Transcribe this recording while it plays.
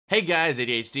Hey guys,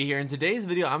 ADHD here. In today's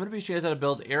video, I'm going to be showing you guys how to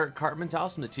build Eric Cartman's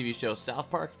house from the TV show South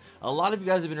Park. A lot of you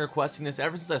guys have been requesting this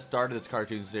ever since I started this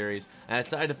cartoon series, and I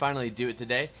decided to finally do it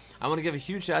today. I want to give a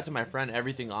huge shout out to my friend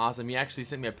Everything Awesome. He actually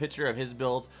sent me a picture of his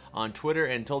build on Twitter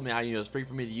and told me how it's free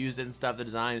for me to use it and stuff, the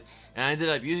design. And I ended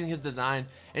up using his design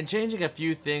and changing a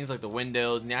few things like the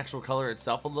windows and the actual color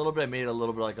itself a little bit. I made it a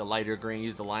little bit like a lighter green,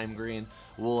 used the lime green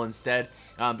wool instead.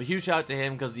 But huge shout out to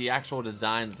him because the actual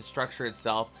design, the structure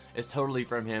itself is totally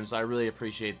from him, so I really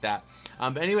appreciate that.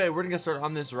 But anyway, we're gonna get started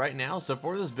on this right now. So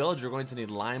for this build, you're going to need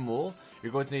lime wool,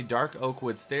 you're going to need dark oak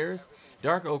wood stairs,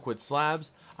 dark oak wood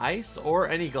slabs, ice, or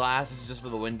any glass. This is just for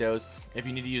the windows. If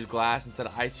you need to use glass instead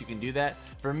of ice, you can do that.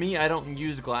 For me, I don't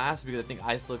use glass because I think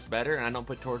ice looks better, and I don't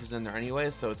put torches in there anyway,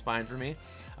 so it's fine for me.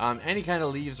 Any kind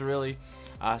of leaves really,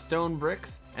 stone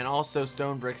bricks, and also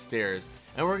stone brick stairs.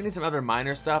 And we're gonna need some other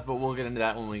minor stuff, but we'll get into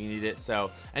that when we need it.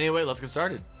 So anyway, let's get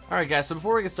started. Alright guys, so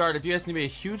before we get started, if you guys need me a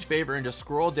huge favor and just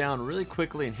scroll down really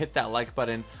quickly and hit that like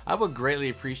button, I would greatly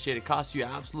appreciate it. It costs you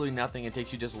absolutely nothing. It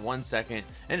takes you just 1 second,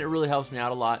 and it really helps me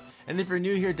out a lot. And if you're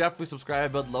new here, definitely subscribe. I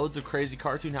build loads of crazy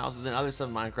cartoon houses and other stuff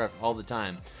in Minecraft all the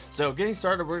time. So getting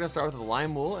started, we're going to start with the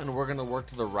lime wool, and we're going to work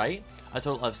to the right, a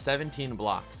total of 17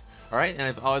 blocks. Alright,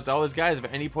 and as always guys, if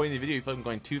at any point in the video you feel like I'm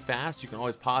going too fast, you can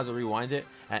always pause or rewind it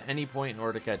at any point in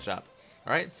order to catch up.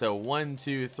 Alright, so 1,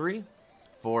 2, 3,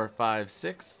 4, 5,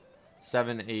 6,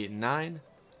 7, 8, 9,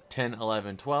 10,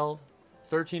 11, 12,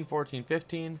 13, 14,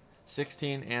 15,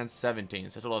 16, and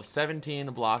 17. So a total of 17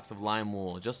 blocks of lime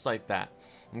wool, just like that.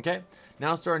 Okay, now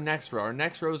let's do our next row. Our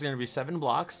next row is going to be 7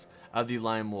 blocks of the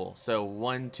lime wool. So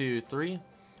 1, 2, 3,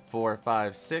 4,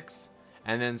 5, 6,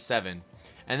 and then 7.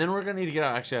 And then we're going to need to get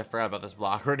out, actually I forgot about this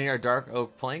block. We're going to need our dark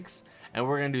oak planks, and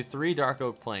we're going to do 3 dark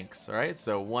oak planks. Alright,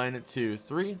 so 1, 2,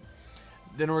 3.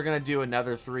 Then we're going to do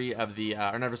another 3 of the,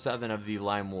 another 7 of the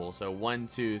lime wool. So 1,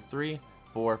 2, 3,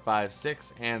 4, 5,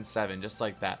 6, and 7, just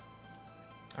like that.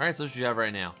 Alright, so that's what you have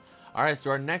right now. Alright,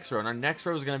 so our next row. And our next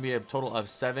row is going to be a total of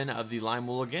 7 of the lime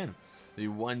wool again. So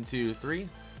 1, 2, 3,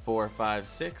 4, 5,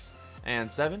 6,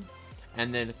 and 7.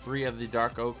 And then 3 of the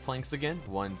dark oak planks again.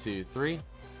 1, 2, 3.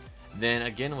 Then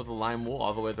again with the lime wool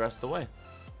all the way the rest of the way.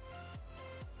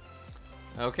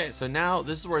 Okay, so now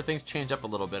this is where things change up a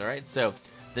little bit, alright? So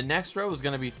the next row is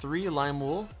going to be 3 lime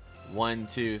wool. 1,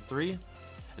 2, 3.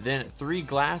 Then 3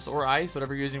 glass or ice,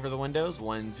 whatever you're using for the windows.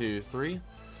 1, 2, 3.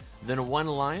 Then 1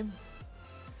 lime.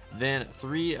 Then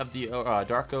 3 of the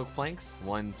dark oak planks.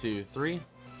 1, 2, 3.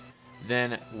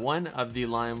 Then 1 of the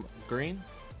lime green.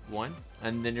 1.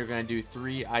 And then you're going to do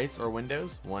 3 ice or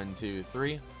windows. 1, 2,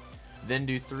 3. Then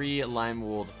do 3 lime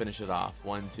wool to finish it off.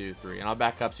 1, 2, 3. And I'll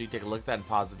back up so you take a look at that and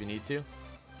pause if you need to.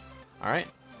 Alright.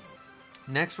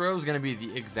 Next row is going to be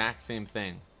the exact same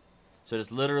thing. So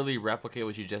just literally replicate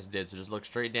what you just did. So just look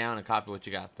straight down and copy what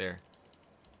you got there.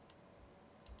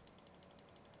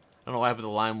 I don't know why I put the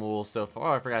lime wool so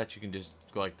far. Oh, I forgot that you can just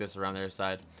go like this around the other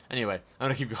side. Anyway, I'm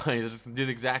going to keep going. Just do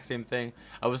the exact same thing.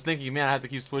 I was thinking, man, I have to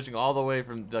keep switching all the way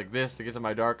from like this to get to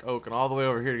my dark oak and all the way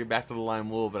over here to get back to the lime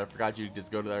wool, but I forgot you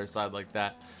just go to the other side like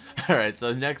that. Alright,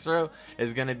 so the next row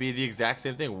is going to be the exact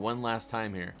same thing one last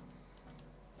time here.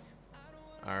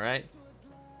 Alright.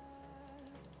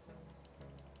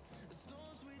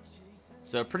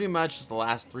 So pretty much just the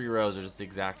last 3 rows are just the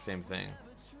exact same thing.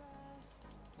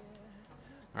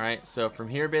 Alright, so from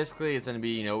here basically it's going to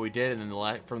be, what we did, and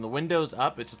then from the windows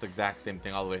up, it's just the exact same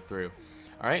thing all the way through.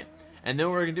 Alright, and then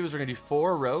what we're going to do is we're going to do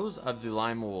 4 rows of the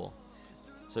lime wool.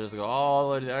 So just go all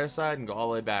the way to the other side and go all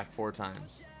the way back 4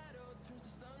 times.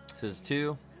 So this is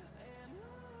 2,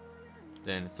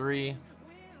 then 3,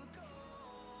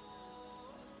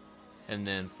 and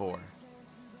then 4.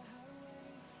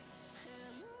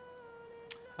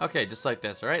 Okay, just like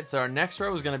this, alright? So our next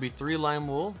row is going to be 3 lime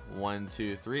wool. 1,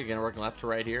 2, 3. Again, working left to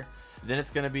right here. Then it's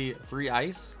going to be 3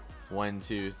 ice. 1,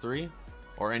 2, 3.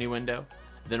 Or any window.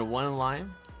 Then 1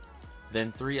 lime.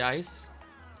 Then 3 ice.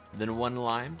 Then 1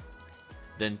 lime.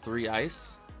 Then 3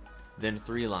 ice. Then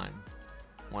 3 lime.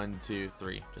 1, 2,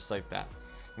 3. Just like that.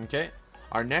 Okay?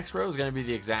 Our next row is going to be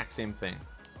the exact same thing.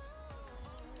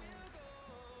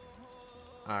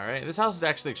 Alright, this house is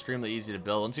actually extremely easy to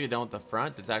build. Once you get done with the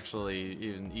front, it's actually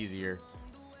even easier.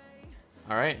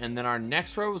 Alright, and then our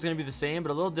next row is going to be the same,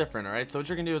 but a little different, alright? So what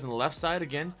you're going to do is on the left side,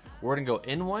 again, we're going to go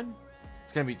in 1.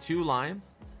 It's going to be 2 lime.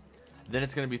 Then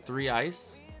it's going to be 3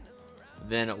 ice.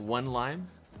 Then 1 lime.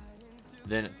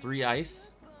 Then 3 ice.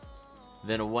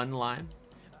 Then 1 lime.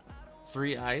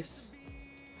 3 ice.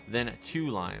 Then 2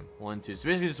 lime. 1, 2. So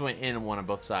basically just went in 1 on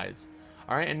both sides.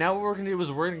 Alright, and now what we're going to do is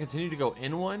we're going to continue to go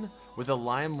in 1 with a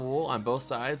lime wool on both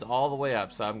sides all the way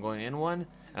up. So I'm going in 1, and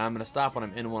I'm going to stop when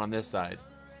I'm in 1 on this side.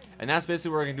 And that's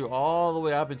basically what we're gonna do all the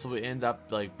way up until we end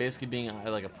up like basically being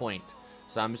like a point.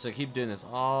 So I'm just gonna keep doing this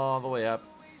all the way up,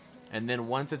 and then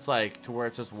once it's like to where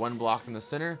it's just one block in the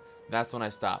center, that's when I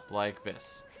stop, like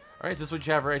this. Alright, so this is what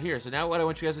you have right here. So now what I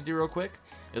want you guys to do real quick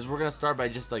is we're gonna start by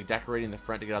just like decorating the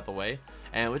front to get out the way.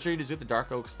 And what you're gonna do is get the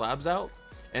dark oak slabs out,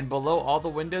 and below all the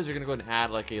windows you're gonna go and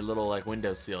add like a little like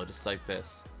window seal, just like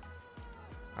this.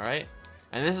 Alright,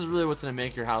 and this is really what's gonna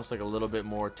make your house like a little bit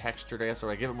more textured, I guess, or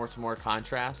like give it some more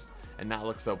contrast and not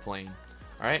look so plain.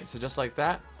 Alright, so just like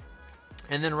that.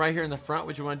 And then right here in the front,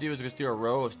 what you want to do is just do a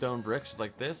row of stone bricks just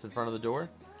like this in front of the door,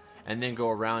 and then go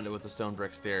around it with the stone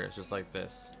brick stairs just like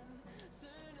this.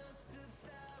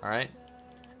 Alright,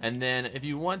 and then if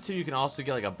you want to, you can also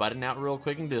get like a button out real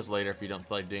quick. You can do this later if you don't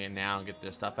feel like doing it now and get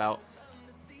this stuff out.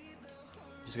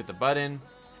 Just get the button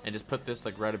and just put this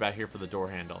like right about here for the door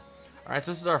handle. Alright,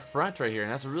 so this is our front right here,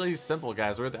 and that's really simple,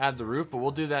 guys. We're going to add the roof, but we'll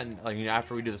do that in, like, you know,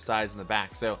 after we do the sides and the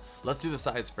back. So let's do the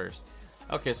sides first.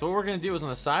 Okay, so what we're going to do is on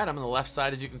the side, I'm on the left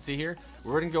side as you can see here,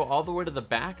 we're going to go all the way to the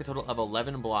back, a total of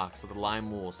 11 blocks with the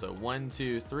lime wool. So 1,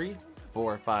 2, 3,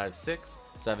 4, 5, 6,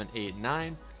 7, 8,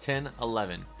 9, 10,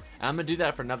 11. And I'm going to do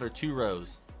that for another 2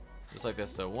 rows. Just like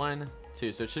this. So 1,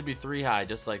 2. So it should be 3 high,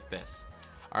 just like this.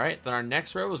 Alright, then our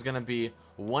next row is going to be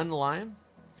 1 lime.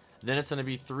 Then it's going to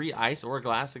be 3 ice or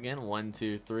glass again. 1,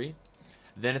 2, 3.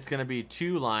 Then it's going to be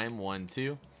 2 lime. 1,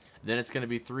 2. Then it's going to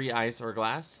be 3 ice or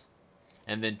glass.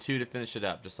 And then 2 to finish it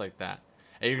up, just like that.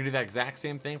 And you're going to do that exact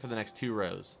same thing for the next 2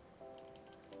 rows.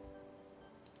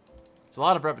 It's a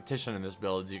lot of repetition in this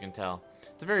build, as you can tell.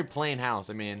 It's a very plain house.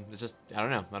 I mean, it's just, I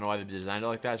don't know why they designed it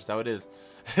like that. It's just how it is.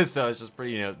 So it's just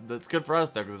pretty, you know, that's good for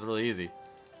us though, because it's really easy.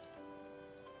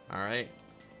 Alright.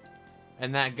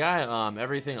 And that guy,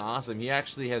 Everything Awesome, he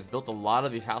actually has built a lot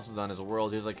of these houses on his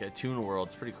world. He's like a toon world.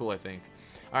 It's pretty cool, I think.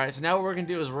 Alright, so now what we're going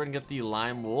to do is we're going to get the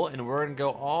lime wool, and we're going to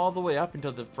go all the way up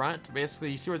into the front.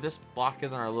 Basically, you see where this block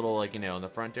is on our little, like, you know, in the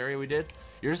front area we did?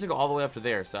 You're just going to go all the way up to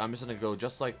there. So I'm just going to go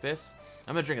just like this.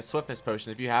 I'm going to drink a swiftness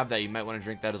potion. If you have that, you might want to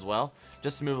drink that as well,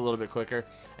 just to move a little bit quicker.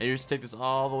 And you just take this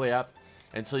all the way up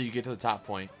until you get to the top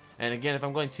point. And again, if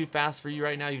I'm going too fast for you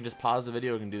right now, you can just pause the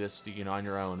video and do this, you know, on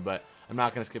your own. But I'm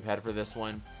not going to skip ahead for this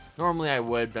one. Normally I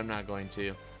would, but I'm not going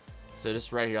to. So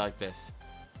just right here like this.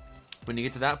 When you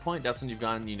get to that point, that's when you've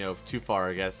gone, you know, too far,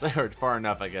 I guess, or far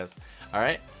enough, I guess. All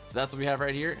right, so that's what we have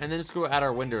right here, and then just go add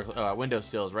our window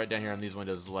sills right down here on these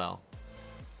windows as well.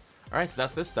 All right, so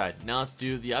that's this side. Now let's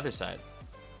do the other side.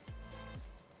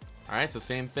 All right, so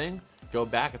same thing. Go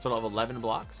back a total of 11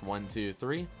 blocks. 1, 2,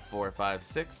 3, 4, 5,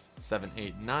 6, 7,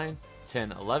 8, 9,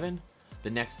 10, 11. The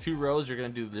next 2 rows, you're gonna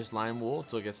do this lime wool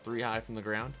until it gets 3 high from the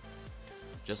ground,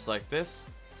 just like this.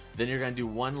 Then you're gonna do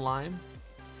 1 lime.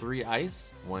 3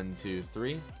 ice, 1, 2,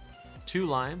 3, 2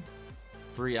 lime,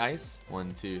 3 ice,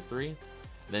 1, 2, 3,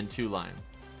 then 2 lime.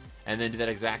 And then do that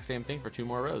exact same thing for 2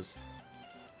 more rows.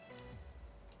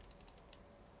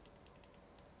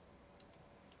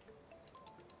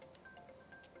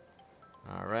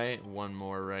 Alright, 1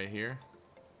 more right here.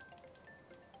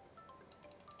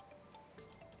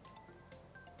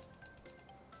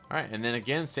 Alright, and then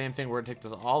again, same thing, we're going to take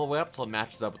this all the way up till it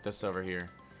matches up with this over here.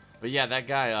 But yeah, that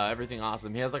guy, Everything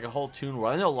Awesome, he has like a whole toon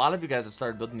world. I know a lot of you guys have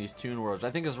started building these toon worlds. I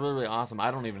think it's really, really awesome.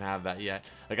 I don't even have that yet.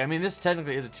 Like, I mean, this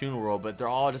technically is a toon world, but they're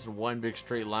all just one big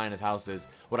straight line of houses.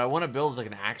 What I want to build is like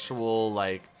an actual,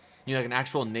 like, you know, like an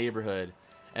actual neighborhood.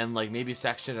 And like maybe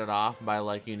section it off by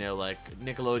like, you know, like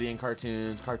Nickelodeon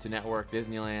cartoons, Cartoon Network,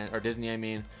 Disneyland, or Disney, I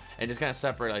mean. And just kind of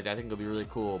separate like that. I think it'll be really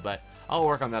cool. But I'll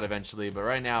work on that eventually. But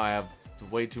right now I have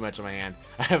way too much on my hand.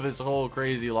 I have this whole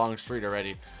crazy long street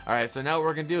already. Alright, so now what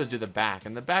we're going to do is do the back.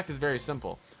 And the back is very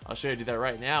simple. I'll show you how to do that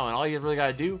right now. And all you really got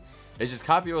to do is just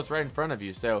copy what's right in front of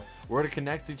you. So we're going to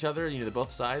connect each other, you know, to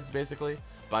both sides basically,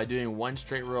 by doing 1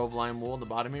 straight row of lime wool at the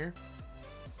bottom here.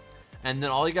 And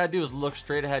then all you got to do is look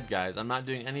straight ahead, guys. I'm not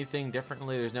doing anything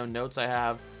differently. There's no notes I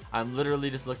have. I'm literally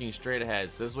just looking straight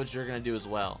ahead. So this is what you're going to do as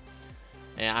well.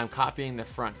 And I'm copying the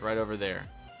front right over there.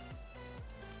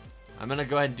 I'm going to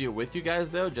go ahead and do it with you guys,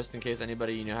 though, just in case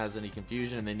anybody, you know, has any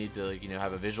confusion and they need to, like, you know,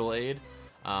 have a visual aid.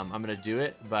 I'm going to do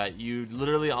it, but you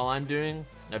literally, all I'm doing,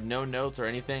 I have no notes or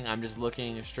anything. I'm just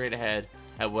looking straight ahead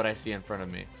at what I see in front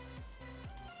of me.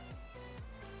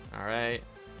 All right.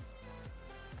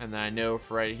 And then I know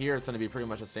for right here, it's going to be pretty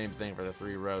much the same thing for the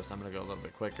 3 rows, so I'm going to go a little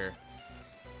bit quicker.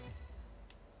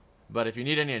 But if you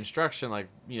need any instruction, like,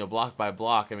 you know, block by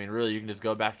block, I mean, really, you can just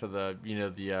go back to the, you know,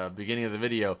 the beginning of the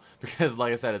video, because,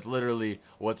 like I said, it's literally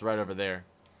what's right over there.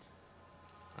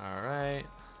 All right.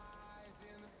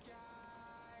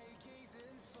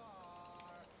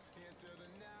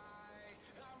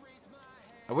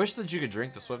 I wish that you could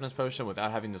drink the swiftness potion without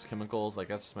having those chemicals. Like,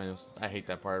 that's I hate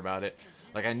that part about it.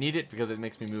 Like, I need it because it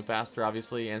makes me move faster,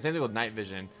 obviously. And same thing with night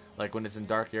vision. Like, when it's in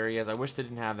dark areas, I wish they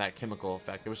didn't have that chemical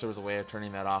effect. I wish there was a way of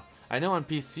turning that off. I know on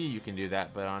PC you can do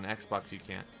that, but on Xbox you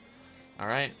can't.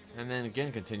 Alright, and then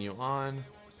again, continue on.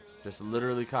 Just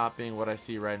literally copying what I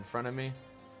see right in front of me.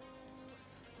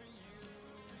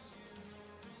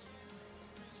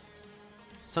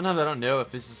 Sometimes I don't know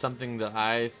if this is something that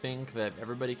I think that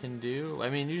everybody can do. I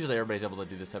mean, usually everybody's able to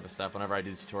do this type of stuff. Whenever I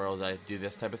do tutorials, I do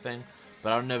this type of thing.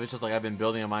 But I don't know if it's just like I've been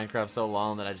building a Minecraft so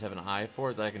long that I just have an eye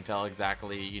for it, that I can tell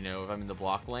exactly, you know, if I'm in the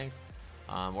block length.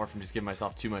 Or if I'm just giving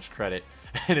myself too much credit.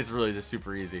 And it's really just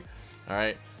super easy.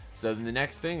 Alright, so then the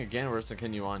next thing, again, we're just going to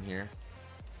continue on here.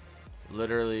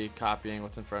 Literally copying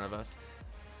what's in front of us.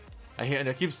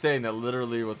 I keep saying that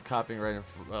literally what's copying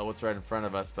what's right in front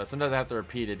of us, but sometimes I have to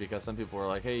repeat it because some people are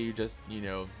like, hey, you just, you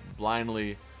know,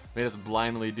 made us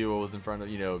blindly do what was in front of,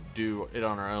 you know, do it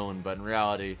on our own, but in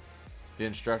reality, the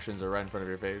instructions are right in front of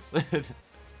your face.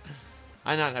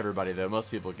 Not everybody though,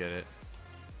 most people get it.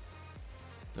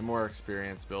 The more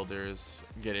experienced builders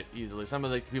get it easily. Some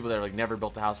of the people that are like never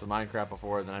built a house in Minecraft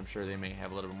before, then I'm sure they may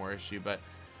have a little bit more issue, but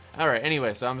alright,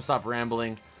 anyway, so I'm gonna stop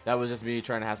rambling. That was just me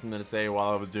trying to have something to say while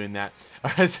I was doing that.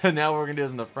 Alright, so now what we're going to do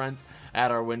is in the front,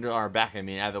 add our window, or back, I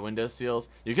mean, add the window seals.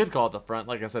 You could call it the front.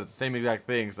 Like I said, it's the same exact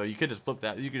thing. So you could just flip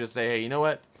that. You could just say, hey, you know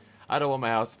what? I don't want my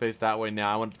house to face that way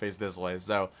now. I want it to face this way.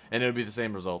 So, and it would be the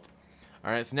same result.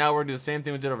 Alright, so now we're going to do the same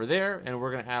thing we did over there. And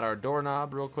we're going to add our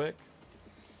doorknob real quick.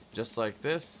 Just like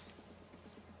this.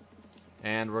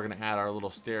 And we're going to add our little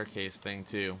staircase thing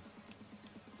too.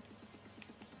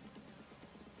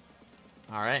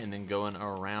 Alright, and then going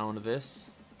around this.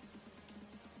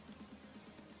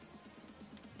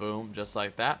 Boom, just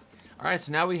like that. Alright,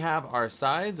 so now we have our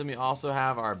sides, and we also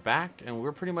have our back, and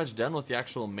we're pretty much done with the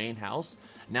actual main house.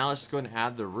 Now let's just go ahead and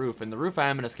add the roof. And the roof I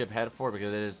am going to skip ahead for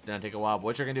because it is going to take a while. But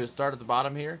what you're going to do is start at the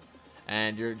bottom here,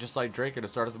 and you're just like Drake, you're going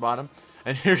to start at the bottom.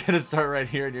 And you're going to start right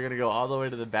here, and you're going to go all the way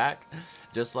to the back,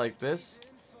 just like this.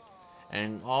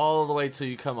 And all the way till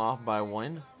you come off by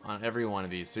one on every one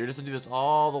of these. So you're just going to do this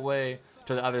all the way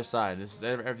to the other side. This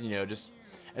is, you know, just,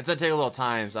 it's gonna take a little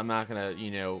time, so I'm not gonna, you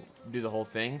know, do the whole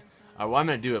thing. Well, I'm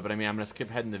gonna do it, but I mean, I'm gonna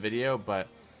skip ahead in the video, but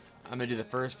I'm gonna do the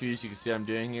first few so you can see what I'm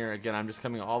doing here. Again, I'm just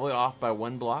coming all the way off by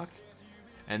one block,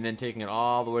 and then taking it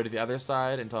all the way to the other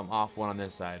side until I'm off one on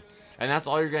this side. And that's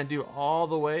all you're gonna do all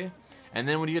the way. And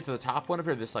then when you get to the top one up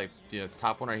here, this, like, you know, this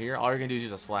top one right here, all you're gonna do is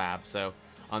use a slab. So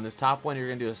on this top one, you're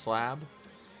gonna do a slab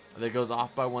that goes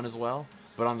off by one as well.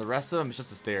 But on the rest of them, it's just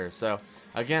the stairs. So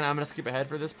again, I'm going to skip ahead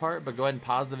for this part, but go ahead and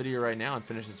pause the video right now and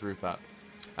finish this roof up.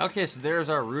 Okay, so there's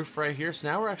our roof right here.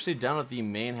 So now we're actually done with the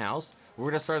main house.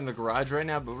 We're going to start in the garage right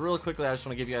now, but really quickly, I just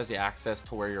want to give you guys the access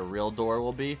to where your real door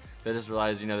will be. I just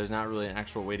realized, you know, there's not really an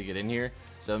actual way to get in here.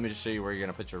 So let me just show you where you're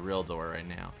going to put your real door right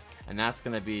now. And that's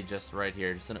going to be just right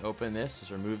here. Just going to open this,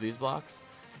 just remove these blocks,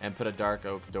 and put a dark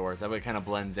oak door. That way it kind of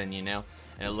blends in, you know,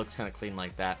 and it looks kind of clean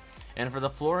like that. And for the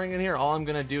flooring in here, all I'm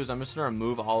going to do is I'm just going to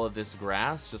remove all of this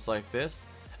grass, just like this.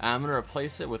 I'm going to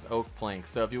replace it with oak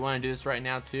planks. So if you want to do this right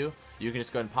now too, you can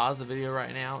just go ahead and pause the video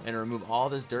right now and remove all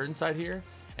this dirt inside here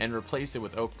and replace it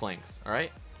with oak planks.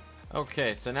 Alright?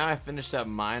 Okay, so now I finished up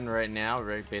mine right now.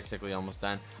 We're basically almost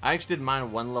done. I actually did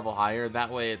mine one level higher. That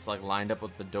way it's like lined up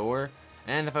with the door.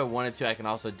 And if I wanted to, I can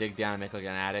also dig down and make like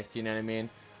an attic. You know what I mean?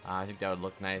 I think that would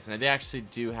look nice. And they actually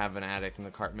do have an attic in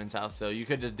the Cartman's house, so you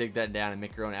could just dig that down and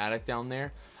make your own attic down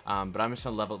there. But I'm just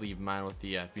going to leave mine with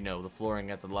the, you know, the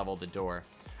flooring at the level of the door.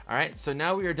 Alright, so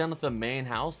now we are done with the main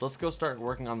house. Let's go start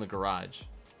working on the garage.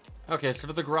 Okay, so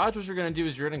for the garage, what you're going to do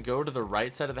is you're going to go to the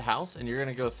right side of the house, and you're going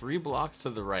to go 3 blocks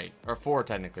to the right. Or 4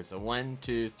 technically, so 1,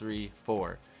 2, 3,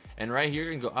 4. And right here,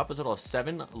 you're going to go up a total of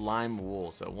 7 lime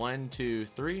wool. So 1, 2,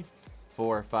 3,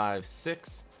 4, 5,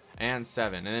 6, and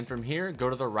 7. And then from here, go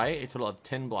to the right, a total of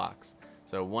 10 blocks.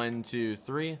 So 1, 2,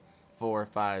 3, 4,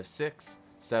 5, 6,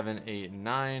 7, 8,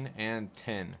 9, and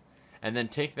 10. And then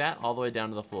take that all the way down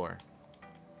to the floor.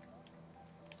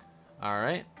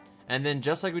 Alright. And then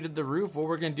just like we did the roof, what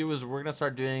we're going to do is we're going to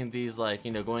start doing these, like,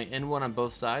 you know, going in one on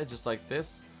both sides, just like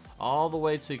this, all the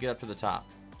way till you get up to the top.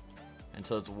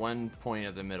 Until it's one point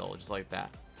at the middle, just like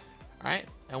that. Alright.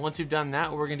 And once you've done that,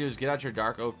 what we're going to do is get out your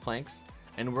dark oak planks.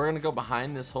 And we're going to go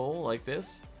behind this hole like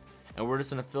this. And we're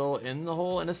just going to fill in the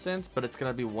hole in a sense, but it's going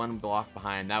to be 1 block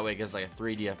behind. That way it gives like a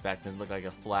 3D effect. It doesn't look like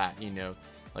a flat, you know,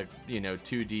 like, you know,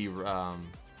 2D,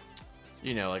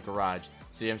 you know, like garage.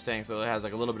 See what I'm saying? So it has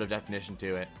like a little bit of definition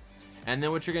to it. And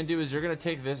then what you're going to do is you're going to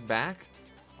take this back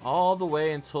all the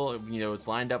way until, you know, it's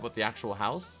lined up with the actual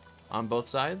house on both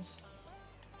sides.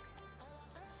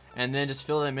 and then just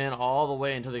fill them in all the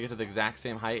way until they get to the exact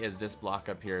same height as this block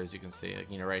up here, as you can see, like,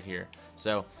 you know, right here.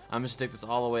 So I'm just gonna take this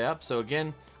all the way up. So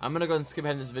again, I'm gonna go ahead and skip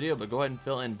ahead in this video, but go ahead and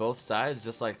fill in both sides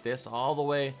just like this all the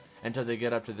way until they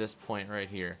get up to this point right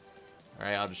here. All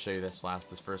right, I'll just show you this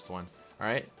first one. All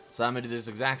right, so I'm gonna do this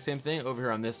exact same thing over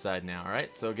here on this side now. All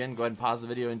right, so again, go ahead and pause the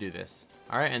video and do this.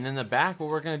 All right, and then the back, what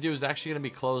we're gonna do is actually gonna be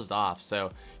closed off.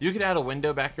 So you could add a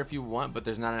window back here if you want, but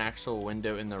there's not an actual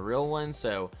window in the real one.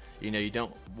 So, you know, you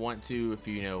don't want to, if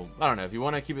you know, I don't know, if you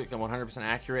want to keep it 100%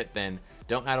 accurate, then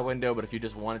don't add a window. But if you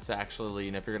just want it to actually,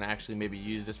 you know, if you're gonna actually maybe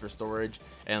use this for storage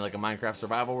and like a Minecraft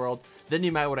survival world, then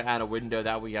you might want to add a window.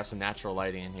 That way you have some natural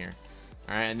lighting in here.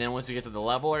 All right, and then once you get to the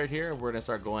level right here, we're gonna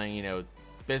start going, you know,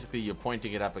 basically you're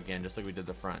pointing it up again, just like we did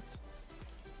the front.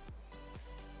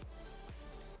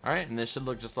 Alright, and this should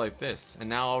look just like this. And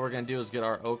now all we're going to do is get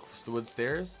our oak wood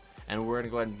stairs, and we're going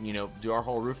to go ahead and, you know, do our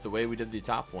whole roof the way we did the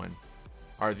top one,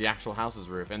 or the actual house's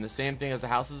roof. And the same thing as the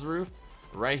house's roof,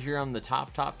 right here on the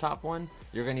top one,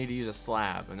 you're going to need to use a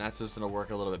slab, and that's just going to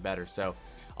work a little bit better. So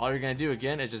all you're going to do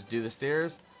again is just do the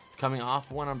stairs coming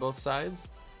off one on both sides,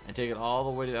 and take it all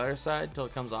the way to the other side until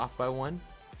it comes off by one.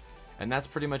 And that's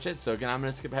pretty much it. So again, I'm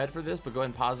going to skip ahead for this, but go ahead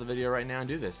and pause the video right now and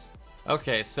do this.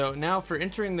 Okay, so now for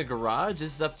entering the garage,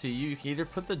 this is up to you. You can either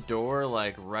put the door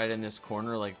like right in this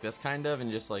corner like this kind of,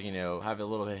 and just like, you know, have it a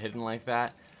little bit hidden like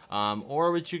that.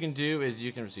 Or what you can do is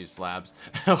you can receive slabs.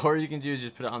 Or you can do is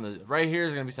just put it on the, right here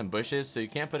is going to be some bushes, so you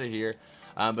can't put it here.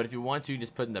 But if you want to,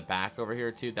 just put it in the back over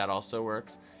here too. That also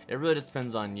works. It really just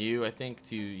depends on you, I think,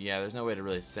 to, yeah, there's no way to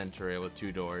really center it with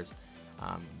two doors.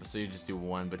 So you just do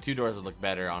one, but two doors would look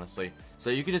better, honestly.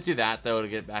 So you can just do that though to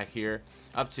get back here.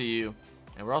 Up to you.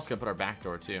 And we're also gonna put our back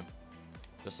door too,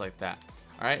 just like that.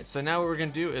 All right, so now what we're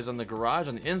gonna do is on the garage,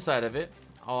 on the inside of it,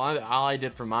 all I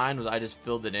did for mine was I just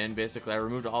filled it in. Basically, I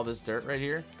removed all this dirt right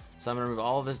here. So I'm gonna remove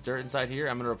all of this dirt inside here.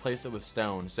 I'm gonna replace it with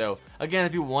stone. So again,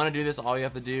 if you want to do this, all you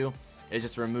have to do is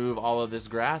just remove all of this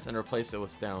grass and replace it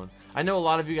with stone. I know a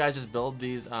lot of you guys just build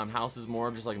these houses more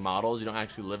of just like models. You don't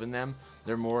actually live in them.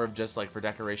 They're more of just like for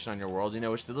decoration on your world, you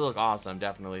know, which they look awesome,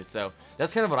 definitely. So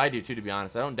that's kind of what I do too, to be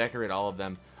honest. I don't decorate all of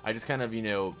them. I just kind of, you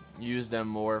know, use them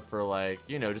more for like,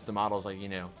 you know, just the models, like, you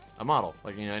know, a model,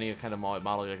 like, you know, any kind of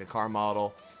model, like a car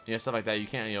model, you know, stuff like that. You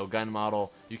can't, you know, gun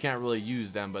model, you can't really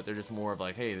use them, but they're just more of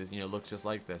like, hey, this, you know, looks just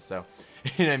like this. So,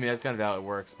 you know what I mean? That's kind of how it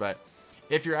works. But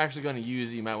if you're actually going to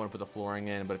use it, you might want to put the flooring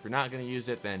in. But if you're not going to use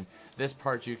it, then this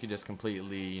part you can just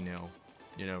completely, you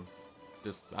know,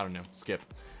 just, I don't know, skip.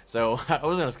 So I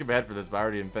was going to skip ahead for this, but I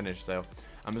already didn't finish. So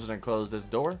I'm just going to close this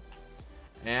door.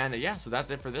 And yeah, so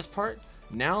that's it for this part.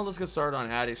 Now let's get started on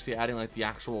adding like the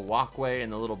actual walkway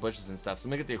and the little bushes and stuff. So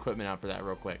let me get the equipment out for that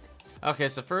real quick. Okay,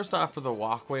 so first off, for the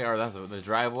walkway, or that's the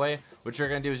driveway, what you're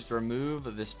gonna do is just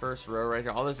remove this first row right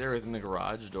here, all this area within the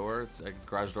garage door. It's a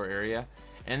garage door area,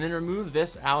 and then remove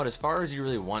this out as far as you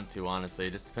really want to. Honestly,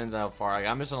 it just depends on how far.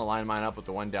 I'm just gonna line mine up with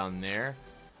the one down there,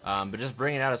 but just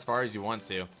bring it out as far as you want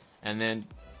to, and then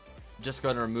just go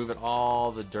ahead and remove it,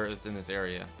 all the dirt that's in this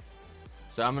area.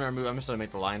 So I'm just gonna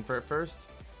make the line for it first.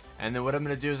 And then what I'm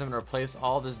going to do is I'm going to replace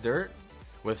all this dirt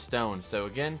with stone. So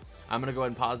again, I'm going to go ahead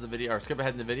and pause the video, or skip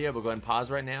ahead in the video, but go ahead and pause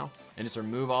right now and just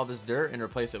remove all this dirt and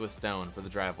replace it with stone for the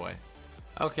driveway.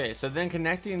 Okay, so then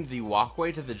connecting the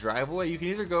walkway to the driveway, you can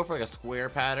either go for like a square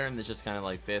pattern that's just kind of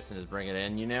like this and just bring it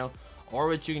in, you know, or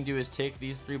what you can do is take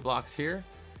these 3 blocks here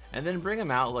and then bring them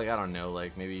out like, I don't know,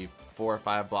 like maybe 4 or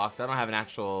 5 blocks. I don't have an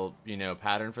actual, you know,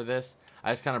 pattern for this.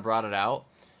 I just kind of brought it out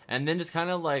and then just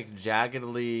kind of like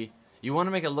jaggedly. You want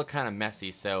to make it look kind of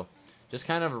messy, so just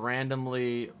kind of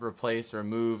randomly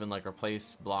remove, and like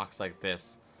replace blocks like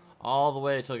this all the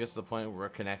way until it gets to the point where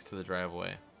it connects to the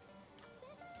driveway.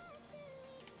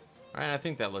 Alright, I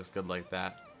think that looks good like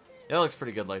that. It looks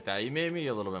pretty good like that. You maybe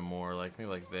a little bit more, like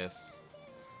maybe like this.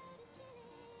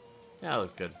 Yeah, it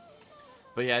looks good.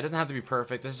 But yeah, it doesn't have to be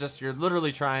perfect. This is just, you're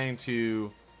literally trying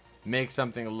to make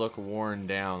something look worn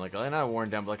down, like not worn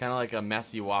down, but like, kind of like a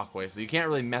messy walkway. So you can't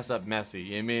really mess up messy. You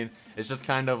know what I mean? It's just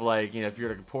kind of like, you know, if you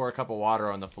were to pour a cup of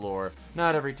water on the floor,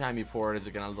 not every time you pour it is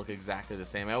it gonna look exactly the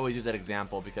same. I always use that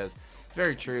example because it's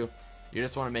very true. You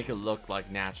just want to make it look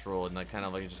like natural and like kind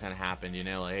of like it just kind of happened, you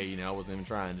know, like, hey, you know, I wasn't even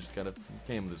trying, it just kind of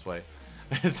came this way.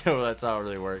 So that's how it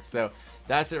really works. So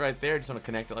that's it right there. Just want to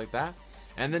connect it like that.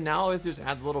 And then now all we have to do is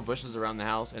add the little bushes around the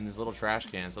house and this little trash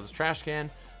can. So this trash can,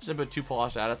 just put 2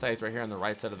 polished andesites right here on the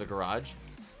right side of the garage.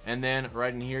 And then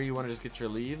right in here, you want to just get your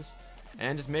leaves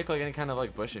and just make like any kind of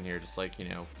like bush in here, just like, you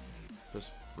know,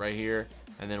 just right here,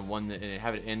 and then one that, and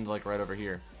have it end like right over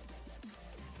here.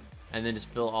 And then just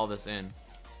fill all this in.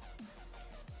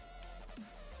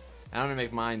 I'm gonna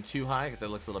make mine too high because it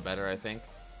looks a little better, I think.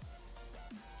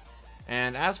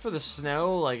 And as for the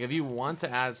snow, like if you want to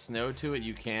add snow to it,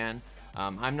 you can.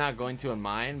 I'm not going to in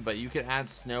mine, but you could add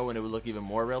snow and it would look even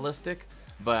more realistic.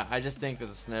 But I just think that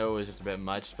the snow is just a bit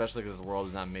much, especially because this world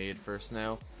is not made for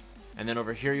snow. And then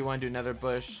over here you want to do another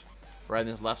bush right on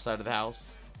this left side of the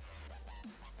house.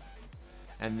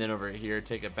 And then over here,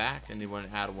 take it back, and you want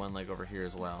to add one like over here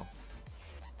as well.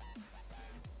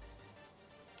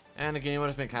 And again, you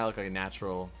want to make it kind of look like a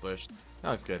natural bush. That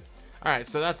looks good. Alright,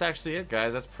 so that's actually it,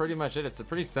 guys. That's pretty much it. It's a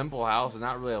pretty simple house. There's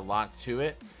not really a lot to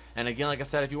it. And again, like I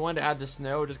said, if you wanted to add the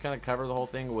snow, just kind of cover the whole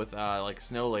thing with like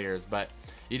snow layers. But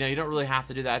you know, you don't really have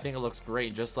to do that. I think it looks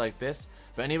great just like this.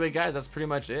 But anyway, guys, that's pretty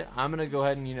much it. I'm gonna go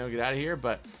ahead and get out of here.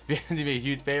 But if you do me a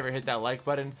huge favor, hit that like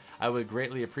button. I would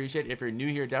greatly appreciate it. If you're new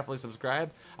here, definitely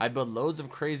subscribe. I build loads of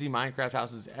crazy Minecraft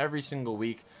houses every single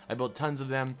week. I build tons of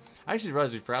them. I actually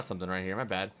realized we forgot something right here. My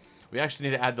bad. We actually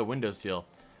need to add the window seal.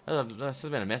 This has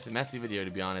been a messy video,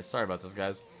 to be honest. Sorry about this,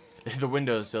 guys. The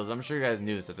window sills. I'm sure you guys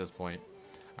knew this at this point.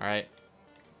 All right.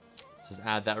 Just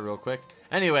add that real quick.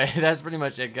 Anyway, that's pretty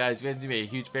much it, guys. You guys do me a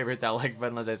huge favor, hit that like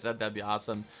button. As I said, that'd be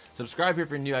awesome. Subscribe here if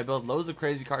you're new. I build loads of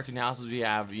crazy cartoon houses. We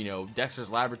have, Dexter's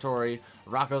Laboratory,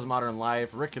 Rocko's Modern Life,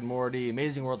 Rick and Morty,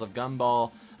 Amazing World of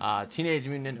Gumball, Teenage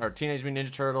Mutant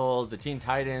Ninja Turtles, the Teen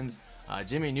Titans,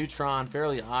 Jimmy Neutron,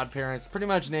 Fairly Odd Parents. Pretty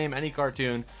much name any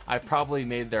cartoon, I've probably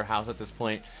made their house at this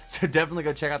point. So definitely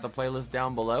go check out the playlist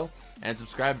down below and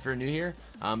subscribe if you're new here.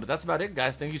 But that's about it,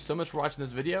 guys. Thank you so much for watching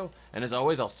this video. And as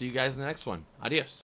always, I'll see you guys in the next one. Adios.